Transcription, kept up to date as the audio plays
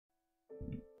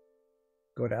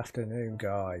Good afternoon,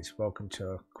 guys. Welcome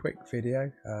to a quick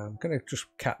video. I'm going to just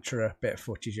capture a bit of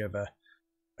footage of a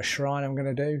shrine I'm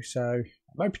going to do. So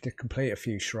I'm hoping to complete a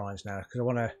few shrines now because I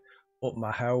want to up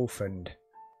my health and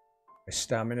my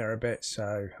stamina a bit.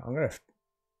 So I'm going to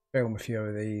film a few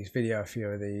of these, video a few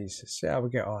of these, see how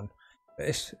we get on.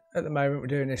 But at the moment we're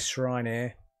doing this shrine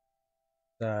here,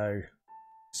 so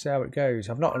see how it goes.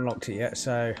 I've not unlocked it yet,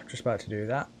 so I'm just about to do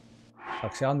that.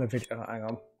 Like I say on the video, hang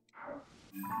on.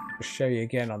 Just show you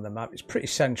again on the map. It's pretty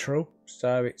central,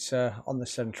 so it's on the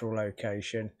central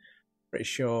location. Pretty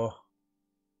sure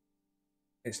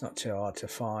it's not too hard to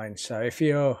find. So if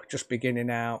you're just beginning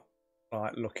out,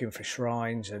 like looking for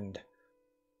shrines, and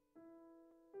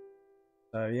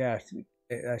so yeah,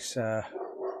 that's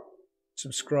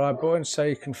subscribe button so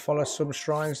you can follow some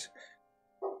shrines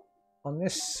on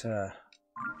this.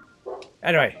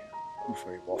 Anyway,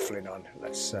 before we're waffling on,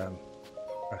 let's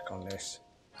crack on this.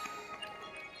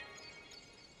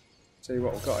 See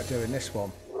what we've got to do in this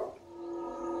one.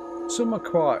 Some are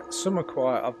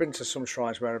quiet. I've been to some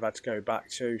shrines where I've had to go back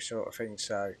to, sort of thing,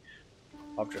 so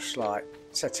I've just like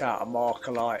set out a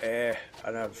marker light here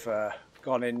and I've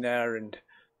gone in there, and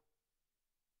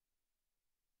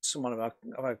some of them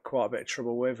I've had quite a bit of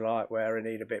trouble with, like where I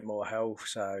need a bit more health,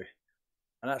 so,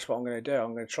 and that's what I'm going to do.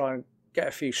 I'm going to try and get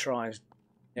a few shrines,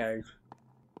 go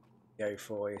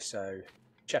for you, so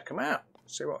check them out,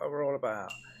 see what we're all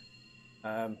about.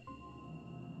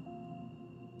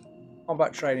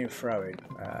 Combat training throwing.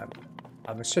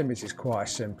 I'm assuming this is quite a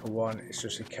simple one. It's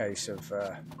just a case of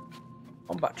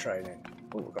combat training.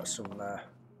 Oh, we've got some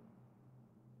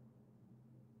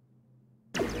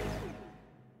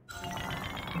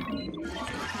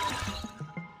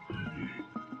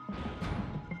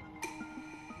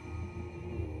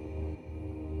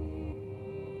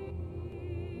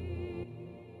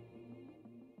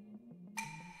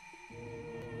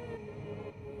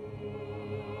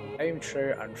aim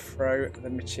true and throw the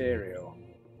material.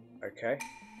 Okay.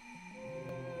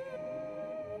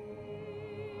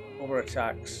 Other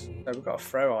attacks. So we've got to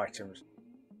throw items.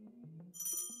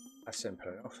 That's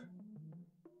simple enough.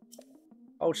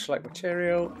 Hold select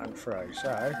material and throw.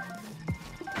 So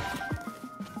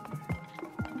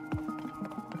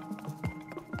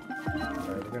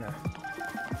we're gonna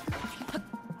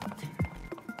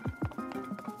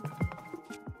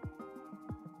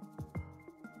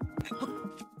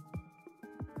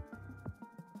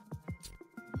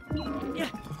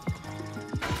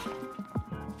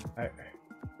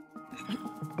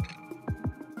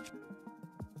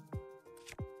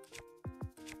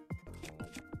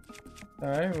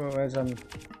Alright, well, where's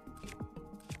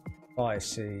fire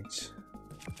seeds?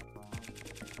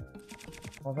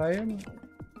 Are they in?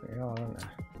 They are, aren't they?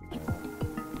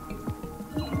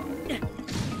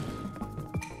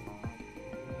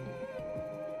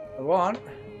 The one.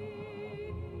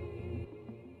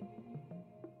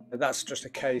 But that's just a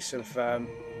case of so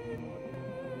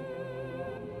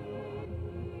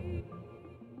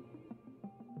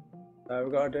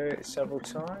we've got to do it several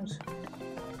times.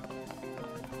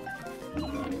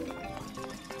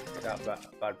 That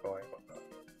bad boy.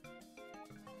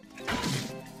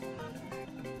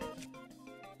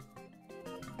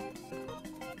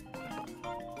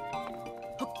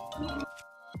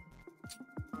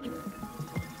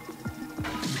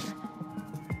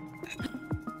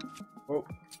 Oh.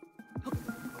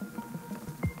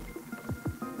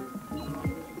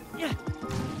 Yeah.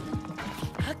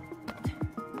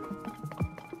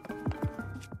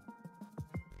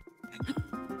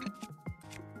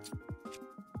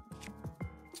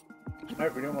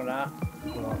 Nope, we don't want that.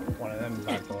 We want one of them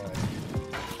bad boys.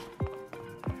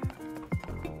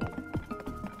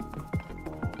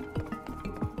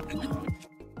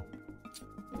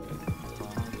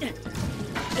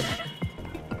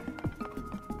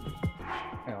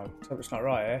 Hang on, something's not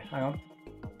right here. Hang on.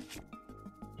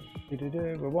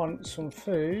 We want some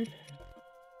food.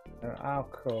 I'll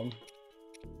come.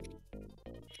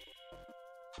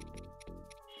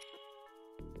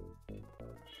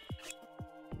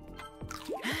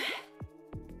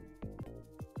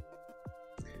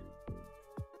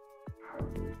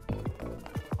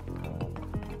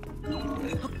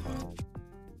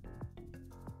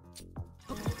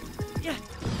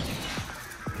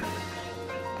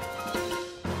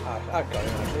 I got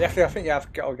it. I think you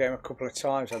have got to game a couple of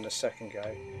times on the second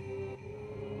go.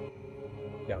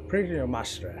 Yeah, preview your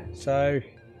master. So,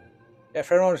 yeah,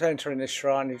 if anyone's entering this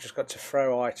shrine, you've just got to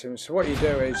throw items. So what you do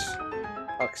is,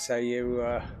 like I say,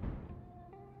 you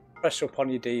press up on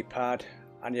your D-pad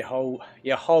and you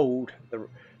hold the.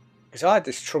 Because I had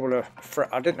this trouble of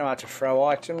I didn't know how to throw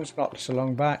items not so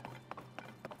long back,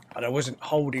 and I wasn't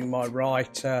holding my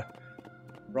right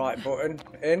right button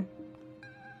in.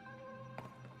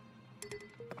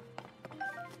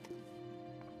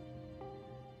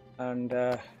 And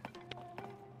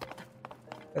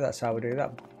that's how we do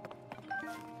that.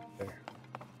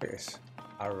 Pick this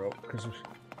arrow up because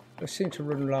we seem to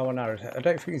run low on arrows. I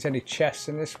don't think there's any chests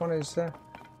in this one, is there?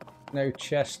 No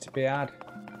chest to be had.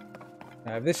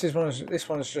 This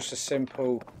one's just a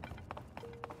simple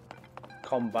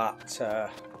combat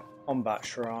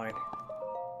shrine.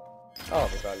 Oh,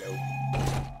 we've got a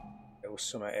little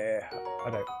summit here.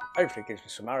 Hopefully it gives me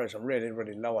some arrows. I'm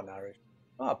really low on arrows.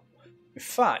 Oh, in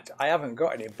fact, I haven't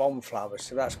got any bomb flowers,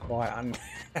 so that's quite handy.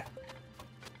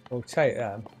 We'll take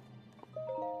them.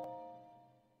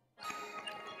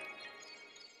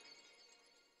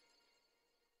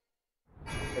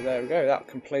 So there we go. That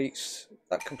completes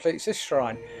this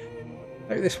shrine.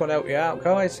 Hope this one helped you out,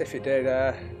 guys. If it did,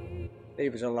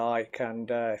 leave us a like, and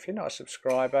if you're not a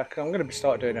subscriber, cause I'm going to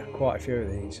start doing quite a few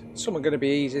of these. Some are going to be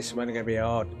easy, some are going to be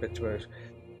hard, but we'll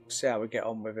see how we get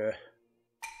on with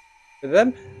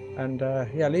them. And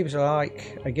yeah, leave us a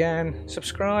like again,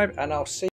 subscribe, and I'll see